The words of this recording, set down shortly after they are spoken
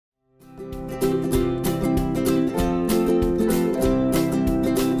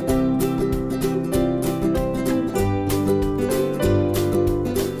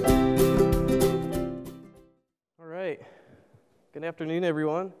afternoon,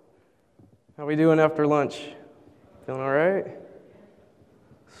 everyone. How we doing after lunch? Feeling all right?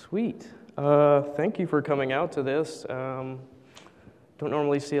 Sweet. Thank you for coming out to this. Don't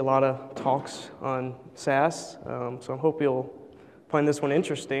normally see a lot of talks on Sass, so I hope you'll find this one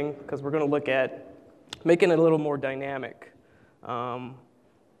interesting because we're going to look at making it a little more dynamic.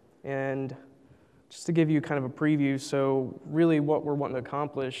 And just to give you kind of a preview, so really what we're wanting to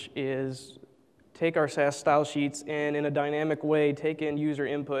accomplish is take our Sass style sheets and in a dynamic way take in user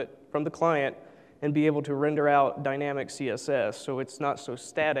input from the client and be able to render out dynamic CSS so it's not so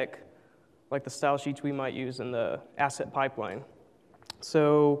static like the style sheets we might use in the asset pipeline.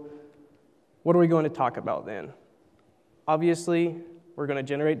 So what are we going to talk about then? Obviously, we're going to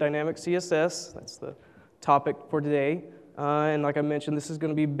generate dynamic CSS. That's the topic for today. And like I mentioned, this is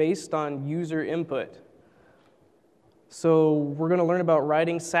going to be based on user input. So we're going to learn about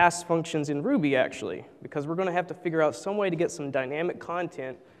writing Sass functions in Ruby, actually, because we're going to have to figure out some way to get some dynamic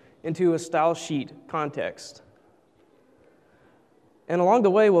content into a style sheet context. And along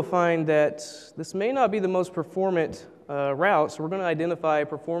the way, we'll find that this may not be the most performant route, so we're going to identify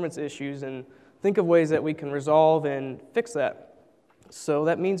performance issues and think of ways that we can resolve and fix that. So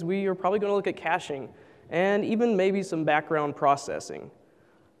that means we are probably going to look at caching and even maybe some background processing.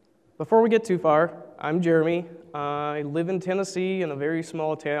 Before we get too far, I'm Jeremy. I live in Tennessee in a very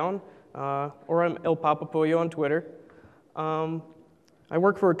small town, or I'm El Papapollo on Twitter. I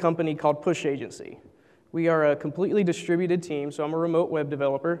work for a company called Push Agency. We are a completely distributed team, so I'm a remote web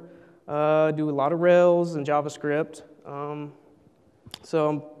developer. Do a lot of Rails and JavaScript. So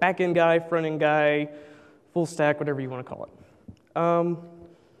I'm back-end guy, front-end guy, full stack, whatever you want to call it.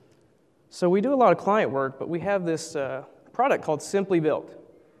 So we do a lot of client work, but we have this product called Simply Built.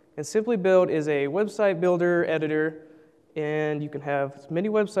 And Simply Built is a website builder, editor, and you can have as many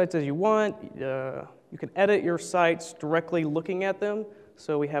websites as you want. You can edit your sites directly looking at them.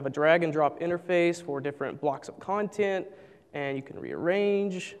 So we have a drag and drop interface for different blocks of content, and you can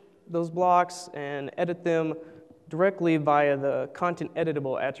rearrange those blocks and edit them directly via the content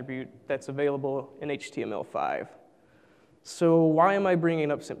editable attribute that's available in HTML5. So why am I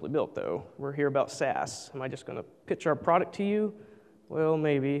bringing up Simply Built, though? We're here about Sass. Am I just going to pitch our product to you? Well,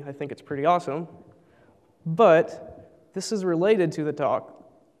 maybe. I think it's pretty awesome. But this is related to the talk.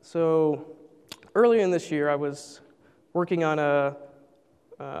 So earlier in this year, I was working on a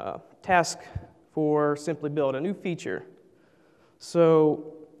task for Simply Built, a new feature.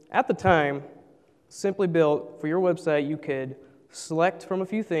 So at the time, Simply Built, for your website, you could select from a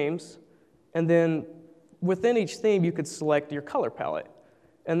few themes, and then within each theme, you could select your color palette.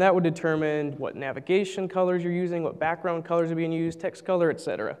 And that would determine what navigation colors you're using, what background colors are being used, text color,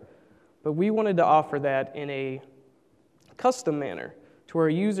 etc. But we wanted to offer that in a custom manner to where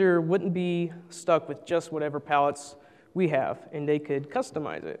a user wouldn't be stuck with just whatever palettes we have, and they could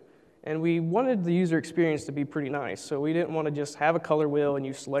customize it. And we wanted the user experience to be pretty nice, so we didn't want to just have a color wheel and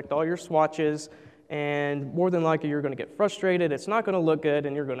you select all your swatches, and more than likely you're going to get frustrated, it's not going to look good,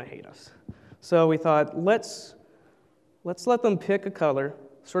 and you're going to hate us. So we thought, let's let them pick a color,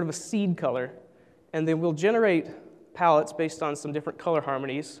 sort of a seed color, and then we'll generate palettes based on some different color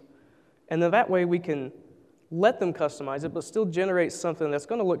harmonies, and then that way we can let them customize it, but still generate something that's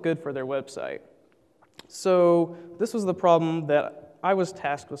going to look good for their website. So this was the problem that I was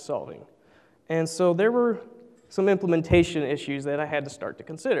tasked with solving. And so there were some implementation issues that I had to start to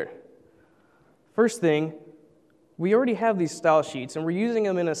consider. First thing, we already have these style sheets, and we're using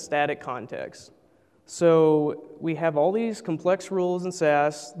them in a static context. So we have all these complex rules in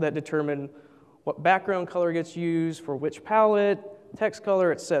Sass that determine what background color gets used for which palette, text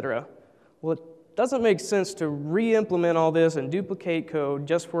color, etc. Well, it doesn't make sense to re-implement all this and duplicate code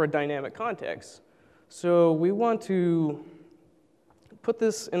just for a dynamic context. So we want to put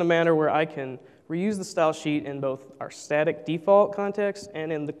this in a manner where I can reuse the style sheet in both our static default context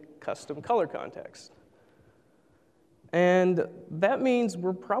and in the custom color context. And that means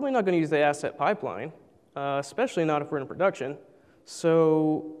we're probably not going to use the asset pipeline, especially not if we're in production.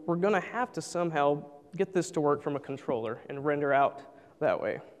 So we're going to have to somehow get this to work from a controller and render out that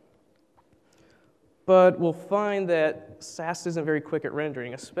way. But we'll find that Sass isn't very quick at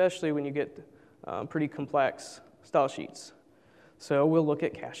rendering, especially when you get pretty complex style sheets. So we'll look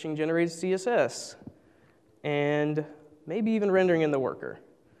at caching generated CSS and maybe even rendering in the worker.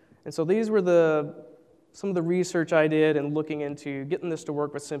 And so these were some of the research I did and looking into getting this to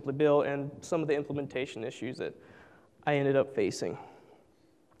work with Simply Built and some of the implementation issues that I ended up facing.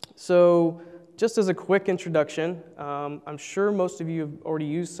 So just as a quick introduction, I'm sure most of you have already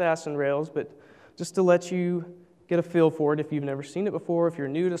used Sass and Rails, but just to let you get a feel for it if you've never seen it before, if you're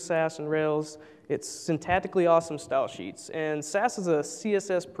new to Sass and Rails, It's syntactically awesome style sheets. And Sass is a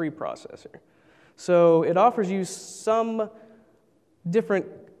CSS preprocessor. So it offers you some different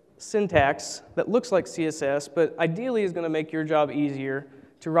syntax that looks like CSS, but ideally is going to make your job easier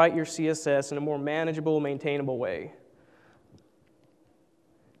to write your CSS in a more manageable, maintainable way.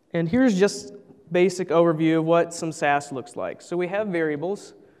 And here's just basic overview of what some Sass looks like. So we have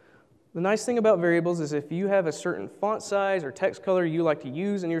variables. The nice thing about variables is if you have a certain font size or text color you like to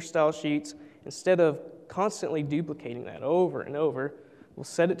use in your style sheets, instead of constantly duplicating that over and over, we'll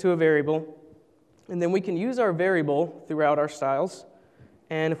set it to a variable, and then we can use our variable throughout our styles.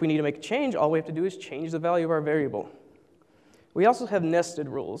 And if we need to make a change, all we have to do is change the value of our variable. We also have nested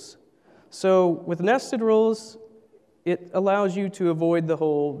rules. So with nested rules, it allows you to avoid the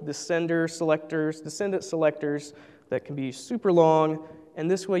whole descendant selectors that can be super long, and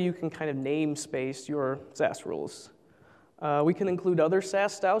this way you can kind of namespace your Sass rules. We can include other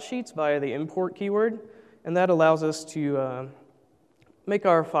Sass style sheets via the import keyword, and that allows us to make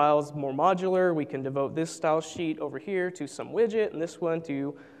our files more modular. We can devote this style sheet over here to some widget, and this one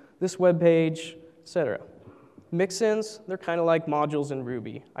to this web page, etc. Mix-ins, they're kind of like modules in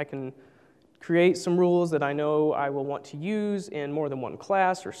Ruby. I can create some rules that I know I will want to use in more than one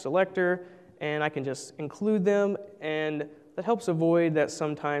class or selector, and I can just include them, and that helps avoid that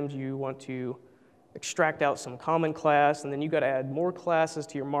sometimes you want to extract out some common class, and then you've got to add more classes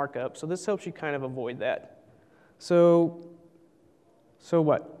to your markup, so this helps you kind of avoid that. So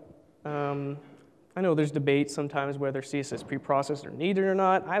what? I know there's debate sometimes whether CSS preprocessors are needed or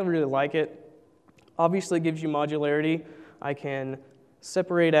not. I really like it. Obviously, it gives you modularity. I can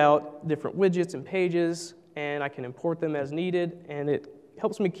separate out different widgets and pages, and I can import them as needed, and it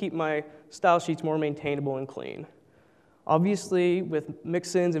helps me keep my style sheets more maintainable and clean. Obviously, with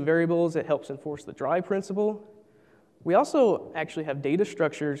mix-ins and variables, it helps enforce the dry principle. We also actually have data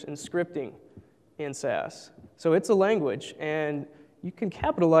structures and scripting in Sass. So it's a language, and you can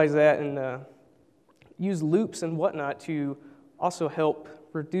capitalize that and use loops and whatnot to also help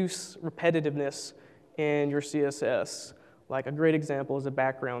reduce repetitiveness in your CSS. Like a great example is a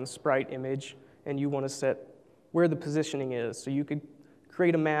background sprite image, and you want to set where the positioning is. So you could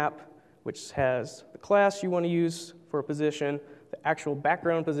create a map which has the class you want to use for a position, the actual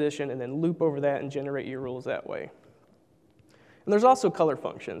background position, and then loop over that and generate your rules that way. And there's also color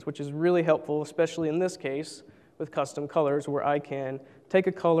functions, which is really helpful, especially in this case with custom colors, where I can take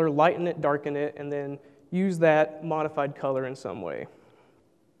a color, lighten it, darken it, and then use that modified color in some way.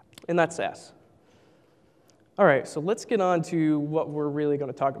 And that's Sass. All right, so let's get on to what we're really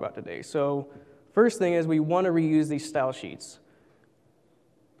going to talk about today. So first thing is we want to reuse these style sheets.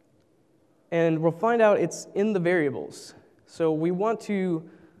 And we'll find out it's in the variables. So we want to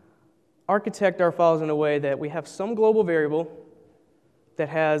architect our files in a way that we have some global variable that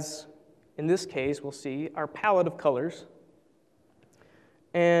has, in this case, we'll see our palette of colors.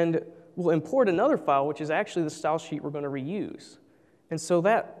 And we'll import another file, which is actually the style sheet we're going to reuse. And so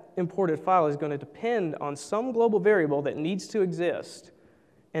that imported file is going to depend on some global variable that needs to exist.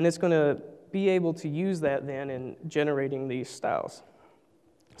 And it's going to be able to use that then in generating these styles.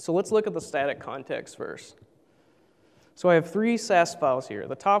 So let's look at the static context first. So I have 3 Sass files here.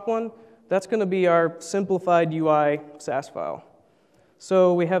 The top one, that's going to be our simplified UI Sass file.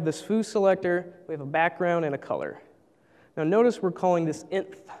 So we have this foo selector, we have a background, and a color. Now notice we're calling this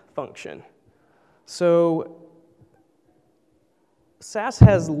inth function. So Sass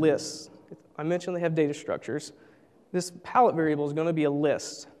has lists. I mentioned they have data structures. This palette variable is going to be a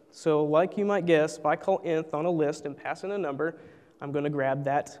list. So like you might guess, if I call inth on a list and pass in a number, I'm going to grab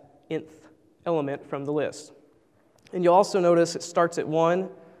that nth element from the list. And you'll also notice it starts at 1.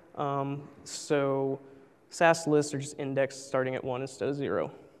 So Sass lists are just indexed starting at 1 instead of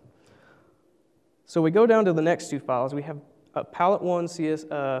 0. So we go down to the next 2 files. We have a palette 1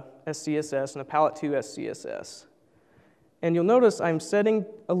 SCSS and a palette 2 SCSS. And you'll notice I'm setting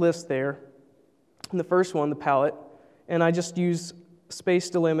a list there. In the first one, the palette, and I just use space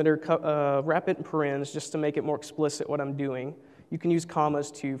delimiter, wrap it in parens just to make it more explicit what I'm doing. You can use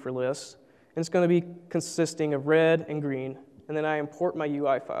commas too for lists. And it's going to be consisting of red and green. And then I import my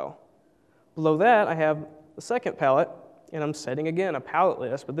UI file. Below that, I have the second palette, and I'm setting again a palette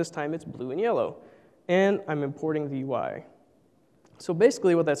list, but this time it's blue and yellow. And I'm importing the UI. So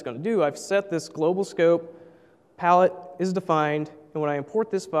basically what that's going to do, I've set this global scope, palette is defined, and when I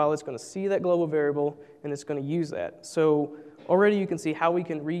import this file, it's going to see that global variable, and it's going to use that. So already you can see how we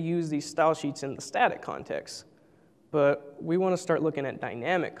can reuse these style sheets in the static context. But we want to start looking at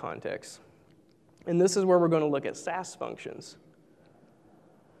dynamic context. And this is where we're going to look at Sass functions.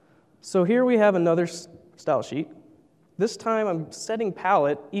 So here we have another style sheet. This time I'm setting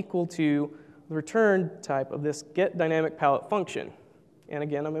palette equal to the return type of this getDynamicPalette function. And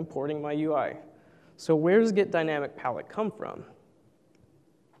again, I'm importing my UI. So where does getDynamicPalette come from?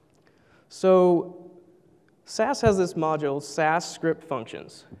 So Sass has this module, Sass script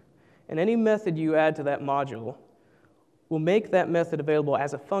functions. And any method you add to that module will make that method available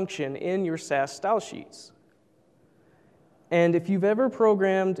as a function in your Sass style sheets. And if you've ever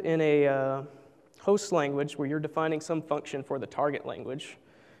programmed in a host language where you're defining some function for the target language,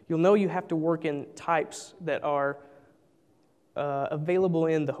 you'll know you have to work in types that are available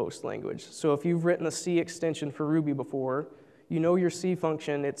in the host language. So if you've written a C extension for Ruby before, you know your C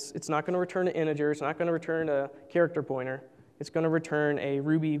function, it's not going to return an integer, it's not going to return a character pointer, it's going to return a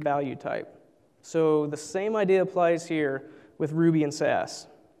Ruby value type. So the same idea applies here with Ruby and Sass.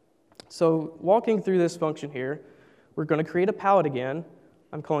 So walking through this function here, we're going to create a palette again.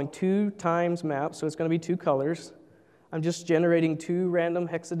 I'm calling 2 times map, so it's going to be 2 colors. I'm just generating 2 random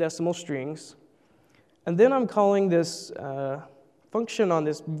hexadecimal strings. And then I'm calling this function on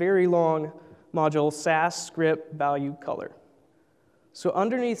this very long module, Sass script value color. So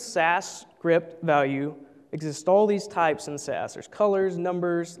underneath Sass script value exist all these types in Sass. There's colors,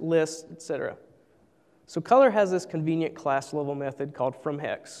 numbers, lists, etc. So color has this convenient class level method called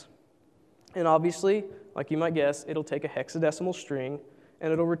fromHex. And obviously, like you might guess, it'll take a hexadecimal string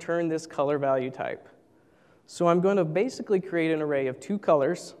and it'll return this color value type. So I'm going to basically create an array of 2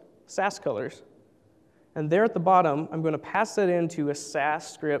 colors, Sass colors, and there at the bottom, I'm going to pass that into a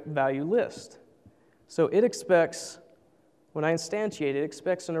Sass script value list. So it expects, when I instantiate it, it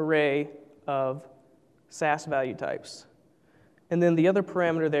expects an array of Sass value types. And then the other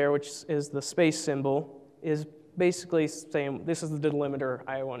parameter there, which is the space symbol, is basically saying this is the delimiter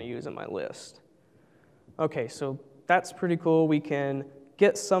I want to use in my list. Okay, so that's pretty cool. We can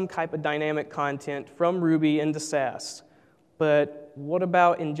get some type of dynamic content from Ruby into Sass. But what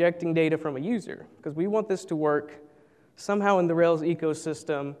about injecting data from a user? Because we want this to work somehow in the Rails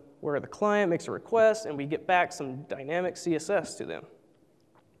ecosystem where the client makes a request and we get back some dynamic CSS to them.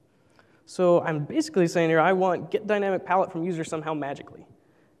 So I'm basically saying here, I want getDynamicPalette from user somehow magically.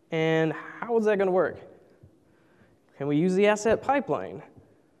 And how is that going to work? Can we use the asset pipeline?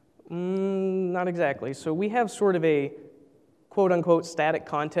 Not exactly. So we have sort of a quote-unquote static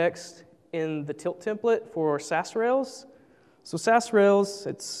context in the tilt template for Sass Rails. So Sass Rails,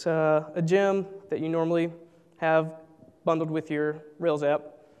 it's a gem that you normally have bundled with your Rails app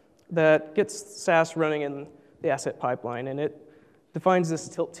that gets Sass running in the asset pipeline, and it defines this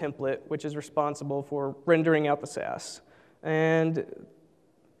tilt template, which is responsible for rendering out the Sass. And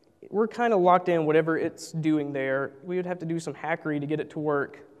we're kind of locked in whatever it's doing there. We would have to do some hackery to get it to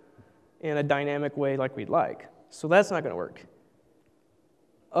work in a dynamic way like we'd like. So that's not going to work.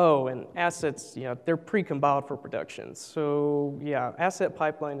 Oh, and assets, they're pre-compiled for production. So yeah, asset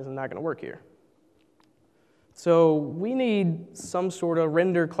pipeline is not going to work here. So we need some sort of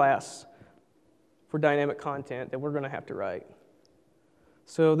render class for dynamic content that we're going to have to write.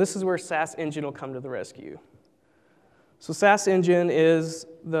 So this is where Sass Engine will come to the rescue. So Sass Engine is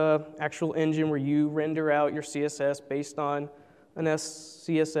the actual engine where you render out your CSS based on an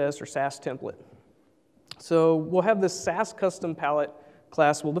SCSS or Sass template. So we'll have this Sass custom palette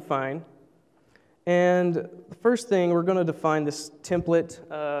class we'll define. And the first thing, we're going to define this template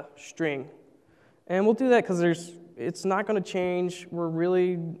string. And we'll do that because it's not going to change. We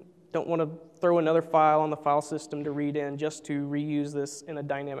really don't want to throw another file on the file system to read in just to reuse this in a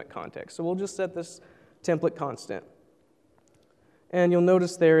dynamic context. So we'll just set this template constant. And you'll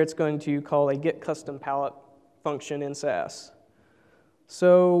notice there it's going to call a getCustomPalette function in Sass.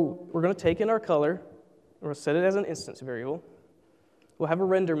 So we're going to take in our color. We're going to set it as an instance variable. We'll have a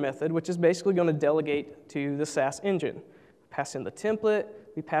render method, which is basically going to delegate to the Sass engine. Pass in the template,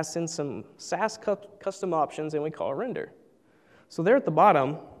 we pass in some Sass custom options, and we call a render. So there at the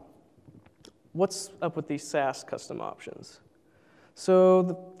bottom, what's up with these Sass custom options? So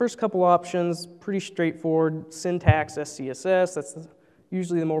the first couple options, pretty straightforward. Syntax, SCSS, that's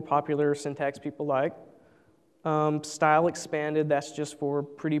usually the more popular syntax people like. Style expanded, that's just for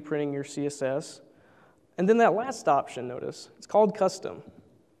pretty printing your CSS. And then that last option, notice, it's called custom.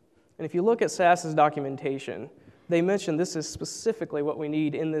 And if you look at Sass's documentation, they mention this is specifically what we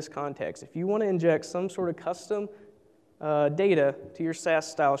need in this context. If you want to inject some sort of custom data to your Sass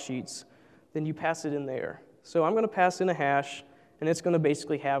style sheets, then you pass it in there. So I'm going to pass in a hash, and it's going to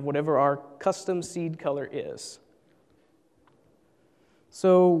basically have whatever our custom seed color is.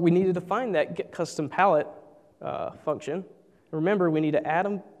 So we need to define that getCustomPalette function. Remember, we need to add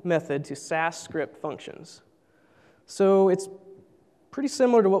a method to Sass script functions. So it's pretty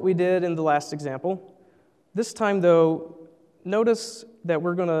similar to what we did in the last example. This time, though, notice that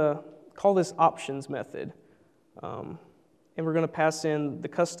we're going to call this options method. And we're going to pass in the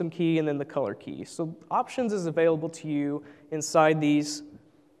custom key and then the color key. So options is available to you inside these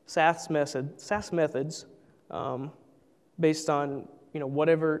Sass methods based on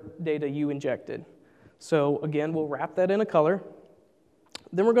whatever data you injected. So again, we'll wrap that in a color.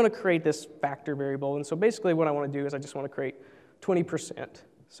 Then we're going to create this factor variable. And so basically what I want to do is I just want to create 20%.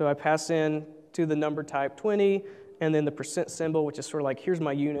 So I pass in to the number type 20, and then the percent symbol, which is sort of like, here's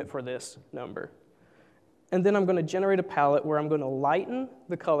my unit for this number. And then I'm going to generate a palette where I'm going to lighten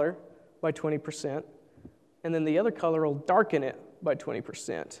the color by 20%, and then the other color will darken it by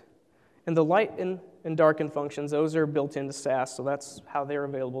 20%. And the lighten and darken functions, those are built into Sass, so that's how they're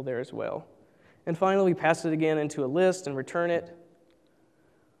available there as well. And finally, we pass it again into a list and return it.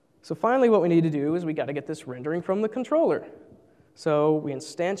 So finally, what we need to do is we got to get this rendering from the controller. So we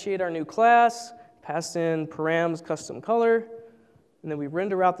instantiate our new class, pass in params custom color, and then we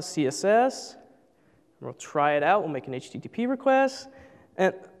render out the CSS. We'll try it out. We'll make an HTTP request.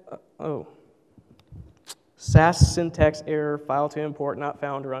 And, Sass syntax error, file to import not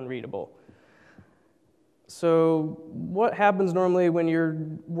found or unreadable. So what happens normally when you're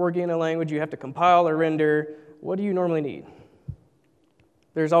working in a language, you have to compile or render? What do you normally need?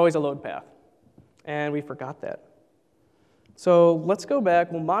 There's always a load path. And we forgot that. So let's go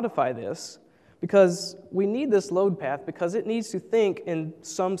back. We'll modify this, because we need this load path because it needs to think in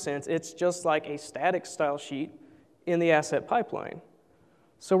some sense. It's just like a static style sheet in the asset pipeline.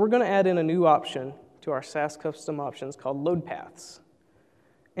 So we're going to add in a new option to our Sass custom options called load paths.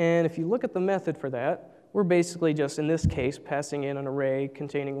 And if you look at the method for that, we're basically just, in this case, passing in an array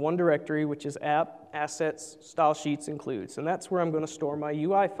containing one directory, which is app, assets, style sheets, includes. And that's where I'm going to store my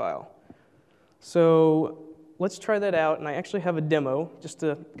UI file. So let's try that out, and I actually have a demo just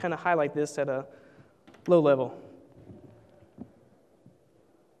to kind of highlight this at a low level.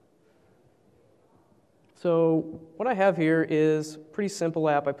 So what I have here is a pretty simple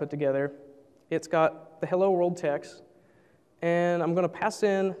app I put together. It's got the hello world text, and I'm going to pass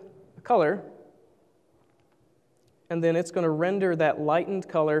in a color, and then it's going to render that lightened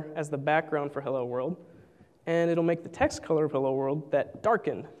color as the background for hello world, and it'll make the text color of hello world that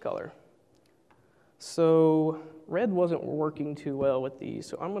darkened color. So red wasn't working too well with these,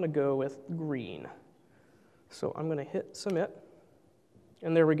 so I'm going to go with green. So I'm going to hit submit,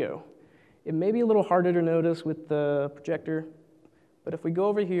 and there we go. It may be a little harder to notice with the projector, but if we go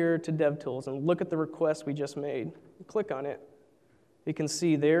over here to DevTools and look at the request we just made, and click on it, you can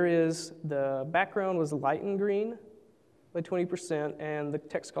see there is the background was lightened green by 20%, and the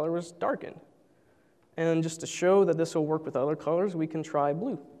text color was darkened. And just to show that this will work with other colors, we can try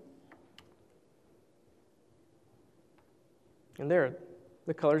blue. And there,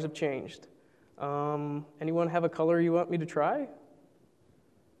 the colors have changed. Anyone have a color you want me to try?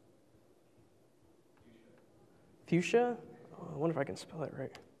 Fuchsia? Oh, I wonder if I can spell that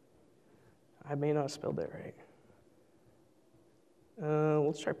right. I may not have spelled that right.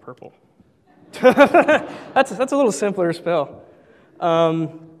 Let's try purple. That's a little simpler spell.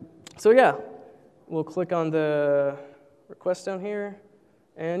 So yeah, we'll click on the request down here,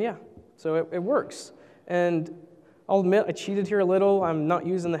 and yeah, so it works. And I'll admit I cheated here a little. I'm not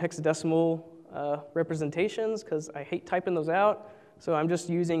using the hexadecimal representations because I hate typing those out. So I'm just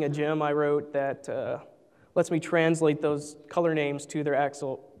using a gem I wrote that lets me translate those color names to their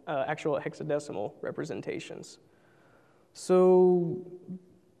actual hexadecimal representations. So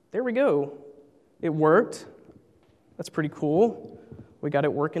there we go. It worked. That's pretty cool. We got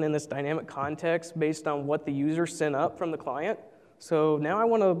it working in this dynamic context based on what the user sent up from the client. So now I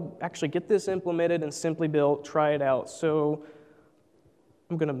want to actually get this implemented and simply build, try it out. So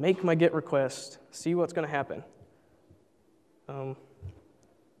I'm going to make my GET request, see what's going to happen.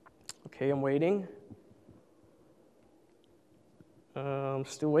 Okay, I'm waiting.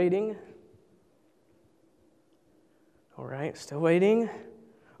 Still waiting. All right, still waiting.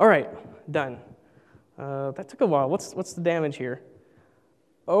 All right, done. That took a while. What's the damage here?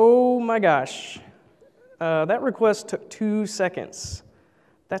 Oh my gosh. That request took 2 seconds.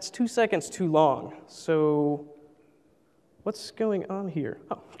 That's 2 seconds too long. So what's going on here?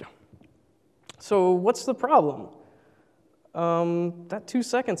 Oh, so what's the problem? That 2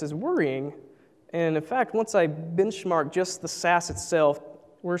 seconds is worrying. And in fact, once I benchmark just the Sass itself,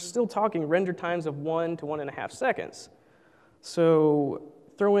 we're still talking render times of 1 to 1.5 seconds. So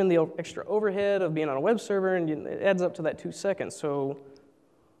throw in the extra overhead of being on a web server, and it adds up to that 2 seconds. So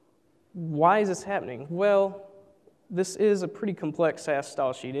why is this happening? Well, this is a pretty complex Sass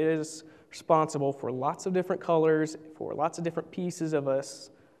style sheet. It is responsible for lots of different colors, for lots of different pieces of a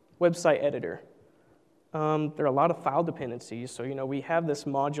website editor. There are a lot of file dependencies. So, we have this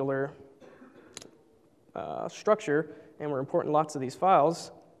modular structure, and we're importing lots of these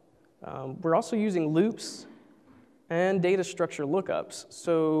files, we're also using loops and data structure lookups.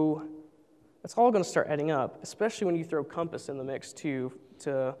 So that's all going to start adding up, especially when you throw compass in the mix too,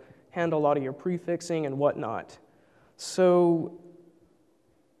 to handle a lot of your prefixing and whatnot. So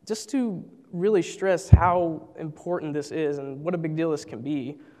just to really stress how important this is and what a big deal this can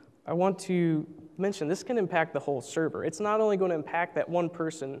be, I want to mention this can impact the whole server. It's not only going to impact that one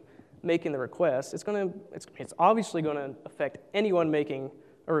person making the request, it's obviously going to affect anyone making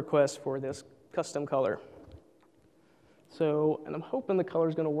a request for this custom color. So, and I'm hoping the color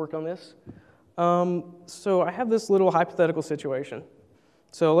is going to work on this. So I have this little hypothetical situation.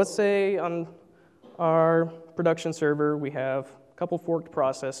 So let's say on our production server we have a couple forked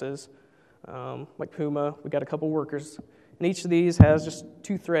processes, like Puma. We got a couple workers, and each of these has just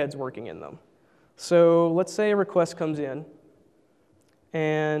 2 threads working in them. So let's say a request comes in,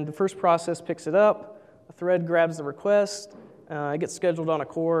 and the first process picks it up. A thread grabs the request. It gets scheduled on a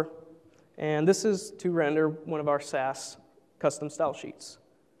core, and this is to render one of our Sass custom style sheets.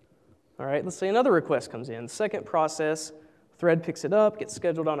 All right, let's say another request comes in. The second process, thread picks it up, gets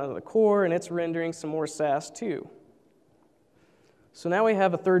scheduled on another core, and it's rendering some more Sass too. So now we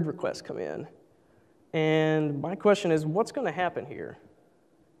have a third request come in. And my question is, what's going to happen here?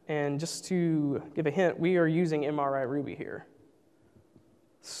 And just to give a hint, we are using MRI Ruby here.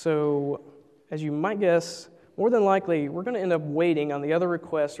 So as you might guess, more than likely, we're going to end up waiting on the other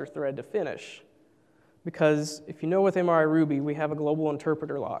request or thread to finish. Because if you know with MRI Ruby, we have a global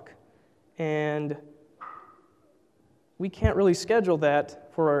interpreter lock. And we can't really schedule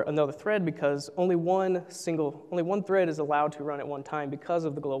that for another thread because only one thread is allowed to run at one time because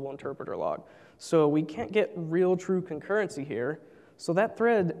of the global interpreter lock. So we can't get real true concurrency here. So that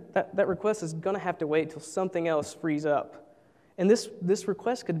thread, that request is going to have to wait till something else frees up. And this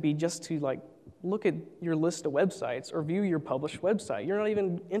request could be just to like look at your list of websites or view your published website. You're not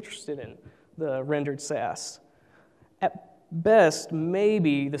even interested in the rendered Sass. At best,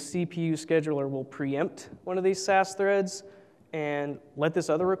 maybe the CPU scheduler will preempt one of these Sass threads and let this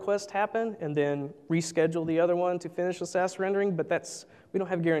other request happen and then reschedule the other one to finish the Sass rendering, but we don't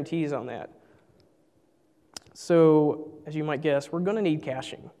have guarantees on that. So, as you might guess, we're going to need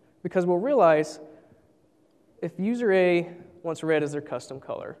caching because we'll realize if user A wants red as their custom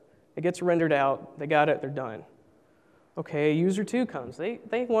color, it gets rendered out, they got it, they're done. Okay, user 2 comes. They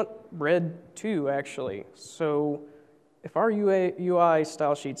want red too, actually. So if our UI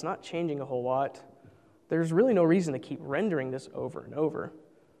style sheet's not changing a whole lot, there's really no reason to keep rendering this over and over.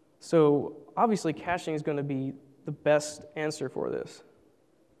 So obviously caching is going to be the best answer for this.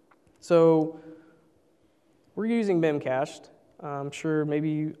 So we're using memcached. I'm sure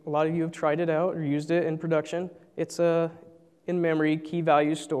maybe a lot of you have tried it out or used it in production. It's a in-memory key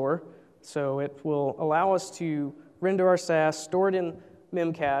value store. So it will allow us to render our Sass, store it in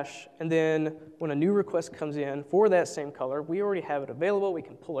memcache, and then when a new request comes in for that same color, we already have it available, we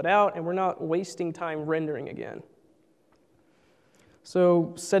can pull it out, and we're not wasting time rendering again.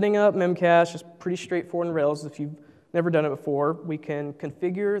 So setting up memcache is pretty straightforward in Rails. If you've never done it before, we can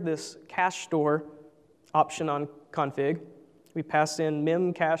configure this cache store option on config. We pass in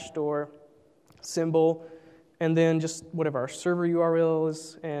memcache store symbol, and then just whatever our server URL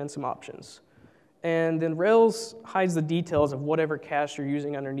is and some options. And then Rails hides the details of whatever cache you're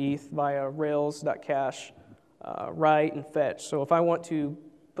using underneath via rails.cache, write, and fetch. So if I want to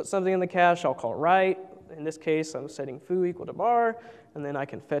put something in the cache, I'll call write. In this case, I'm setting foo equal to var, and then I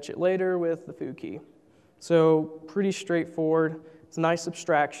can fetch it later with the foo key. So pretty straightforward. It's a nice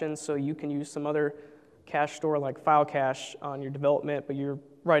abstraction, so you can use some other cache store like file cache on your development, but you're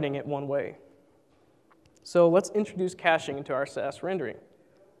writing it one way. So let's introduce caching into our Sass rendering.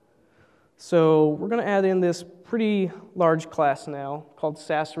 So we're going to add in this pretty large class now called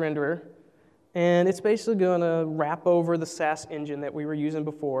Sass renderer, and it's basically going to wrap over the Sass engine that we were using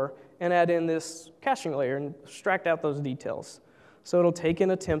before and add in this caching layer and abstract out those details. So it'll take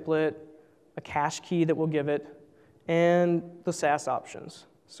in a template, a cache key that we'll give it, and the Sass options.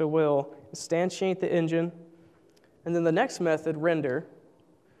 So we'll instantiate the engine, and then the next method, render,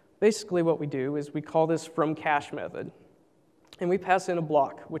 basically what we do is we call this from cache method. And we pass in a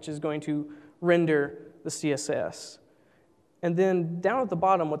block, which is going to render the CSS. And then down at the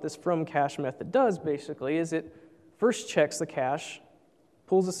bottom, what this from cache method does, basically, is it first checks the cache,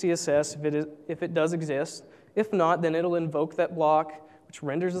 pulls the CSS if it does exist. If not, then it'll invoke that block, which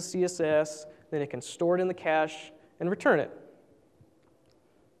renders the CSS. Then it can store it in the cache and return it.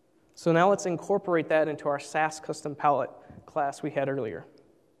 So now let's incorporate that into our Sass custom palette class we had earlier.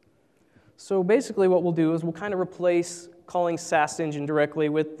 So basically what we'll do is we'll kind of replace calling Sass engine directly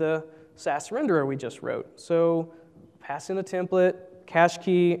with the Sass renderer we just wrote. So pass in a template, cache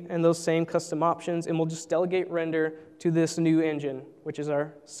key, and those same custom options, and we'll just delegate render to this new engine, which is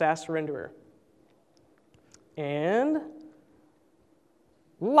our Sass renderer. And a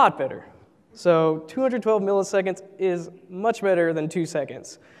lot better. So 212 milliseconds is much better than 2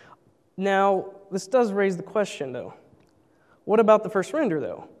 seconds. Now, this does raise the question, though. What about the first render,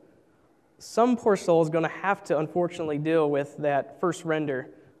 though? Some poor soul is going to have to, unfortunately, deal with that first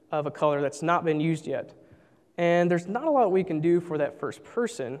render of a color that's not been used yet. And there's not a lot we can do for that first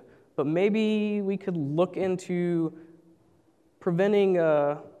person, but maybe we could look into preventing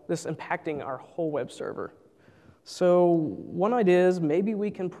this impacting our whole web server. So one idea is maybe we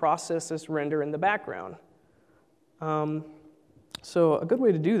can process this render in the background. So a good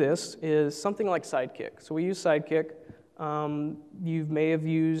way to do this is something like Sidekick. So we use Sidekick. You may have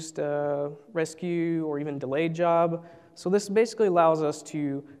used rescue or even delayed job. So this basically allows us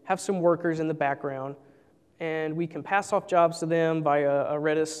to have some workers in the background, and we can pass off jobs to them via a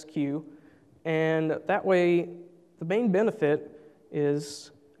Redis queue. And that way, the main benefit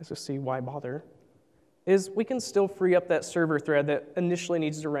is, let's just see, why bother, is we can still free up that server thread that initially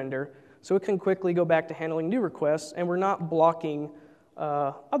needs to render, so it can quickly go back to handling new requests, and we're not blocking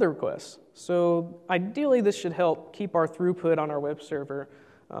other requests. So ideally, this should help keep our throughput on our web server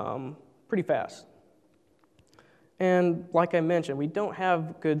pretty fast. And like I mentioned, we don't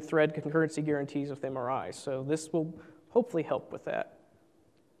have good thread concurrency guarantees with MRI, so this will hopefully help with that.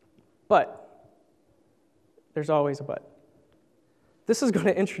 But there's always a but. This is going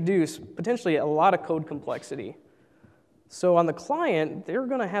to introduce potentially a lot of code complexity. So on the client, they're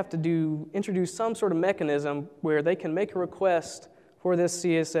going to have to introduce some sort of mechanism where they can make a request for this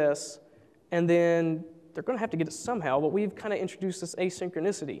CSS, and then they're going to have to get it somehow, but we've kind of introduced this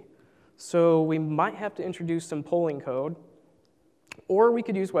asynchronicity. So we might have to introduce some polling code, or we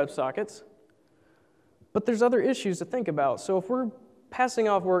could use WebSockets. But there's other issues to think about. So if we're passing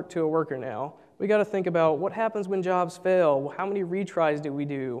off work to a worker now, we got to think about what happens when jobs fail, how many retries do we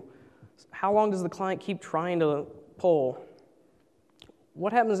do, how long does the client keep trying to poll,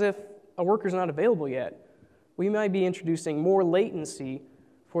 what happens if a worker's not available yet? We might be introducing more latency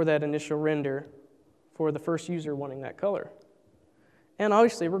for that initial render for the first user wanting that color. And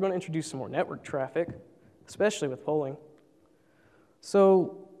obviously, we're going to introduce some more network traffic, especially with polling.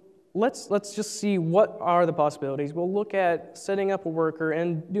 So let's just see what are the possibilities. We'll look at setting up a worker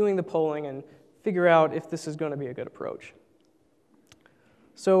and doing the polling and figure out if this is going to be a good approach.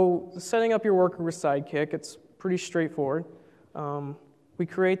 So setting up your worker with Sidekick, it's pretty straightforward. We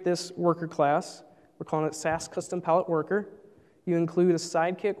create this worker class. We're calling it Sass Custom Palette Worker. You include a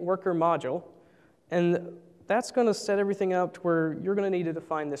Sidekick worker module, and that's going to set everything up to where you're going to need to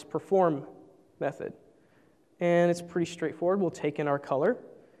define this perform method. And it's pretty straightforward. We'll take in our color.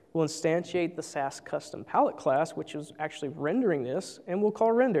 We'll instantiate the Sass Custom Palette class, which is actually rendering this, and we'll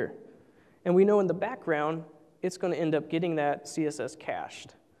call render. And we know in the background, it's going to end up getting that CSS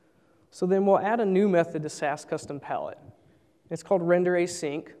cached. So then we'll add a new method to Sass Custom Palette. It's called render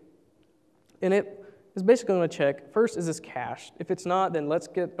async, and it is basically going to check, first, is this cached? If it's not, then let's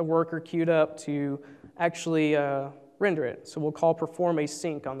get a worker queued up to actually render it. So we'll call perform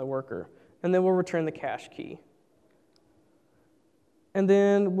async on the worker, and then we'll return the cache key. And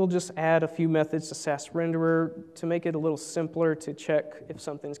then we'll just add a few methods to Sass renderer to make it a little simpler to check if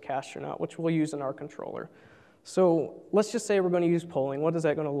something's cached or not, which we'll use in our controller. So let's just say we're going to use polling. What is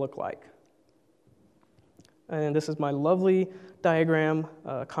that going to look like? And this is my lovely diagram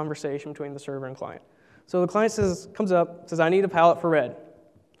conversation between the server and client. So the client comes up, says, I need a palette for red.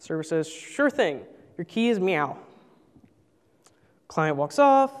 Server says, sure thing. Your key is meow. Client walks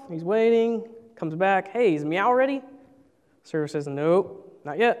off. He's waiting. Comes back. Hey, is meow ready? Server says, nope,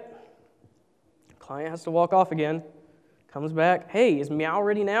 not yet. Client has to walk off again. Comes back. Hey, is meow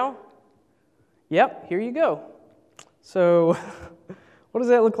ready now? Yep, here you go. So what does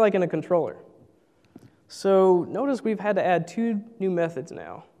that look like in a controller? So notice we've had to add two new methods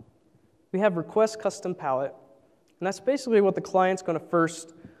now. We have request custom palette, and that's basically what the client's going to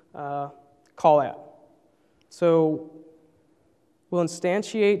first call at. So we'll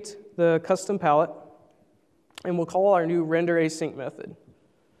instantiate the custom palette, and we'll call our new render async method.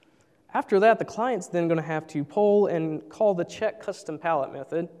 After that, the client's then going to have to poll and call the check custom palette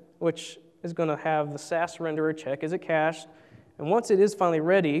method, which is going to have the Sass renderer check, is it cached? And once it is finally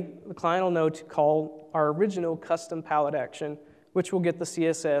ready, the client will know to call our original custom palette action, which will get the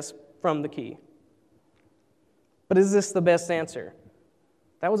CSS from the key. But is this the best answer?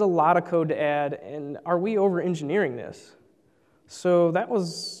 That was a lot of code to add, and are we over-engineering this? So that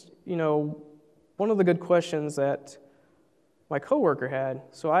was, one of the good questions that my coworker had.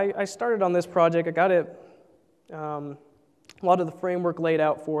 So I started on this project. I got it, a lot of the framework laid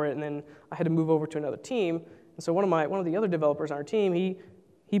out for it, and then I had to move over to another team. And so one of the other developers on our team,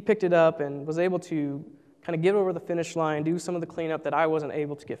 he picked it up and was able to kind of get over the finish line, do some of the cleanup that I wasn't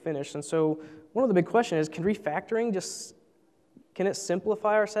able to get finished. And so one of the big questions is, can refactoring can it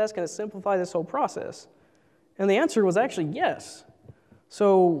simplify our Sass? Can it simplify this whole process? And the answer was actually yes.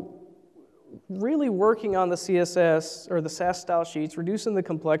 So really working on the CSS or the Sass style sheets, reducing the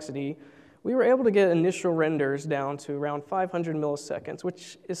complexity, we were able to get initial renders down to around 500 milliseconds,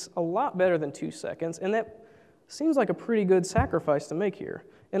 which is a lot better than 2 seconds, and that seems like a pretty good sacrifice to make here.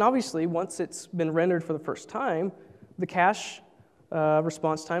 And obviously, once it's been rendered for the first time, the cache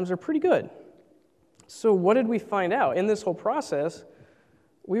response times are pretty good. So what did we find out? In this whole process,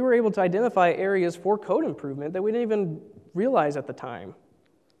 we were able to identify areas for code improvement that we didn't even realize at the time.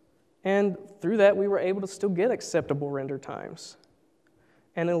 And through that, we were able to still get acceptable render times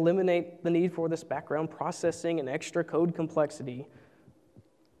and eliminate the need for this background processing and extra code complexity.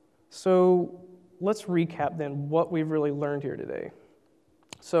 So let's recap then what we've really learned here today.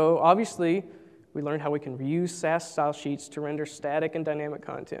 So obviously, we learned how we can reuse Sass style sheets to render static and dynamic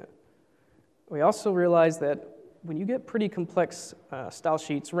content. We also realized that when you get pretty complex style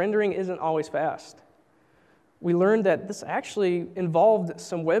sheets, rendering isn't always fast. We learned that this actually involved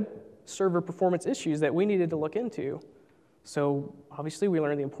some web server performance issues that we needed to look into. So obviously, we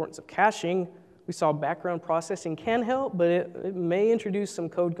learned the importance of caching. We saw background processing can help, but it may introduce some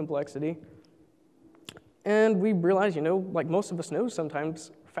code complexity. And we realized, like most of us know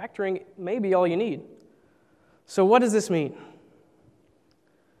sometimes, factoring may be all you need. So what does this mean?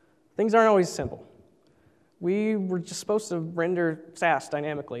 Things aren't always simple. We were just supposed to render Sass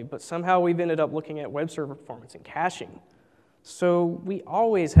dynamically, but somehow we've ended up looking at web server performance and caching. So we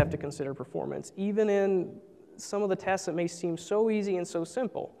always have to consider performance, even in some of the tasks that may seem so easy and so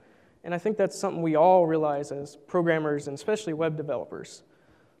simple. And I think that's something we all realize as programmers and especially web developers.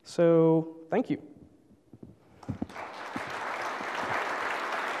 So thank you.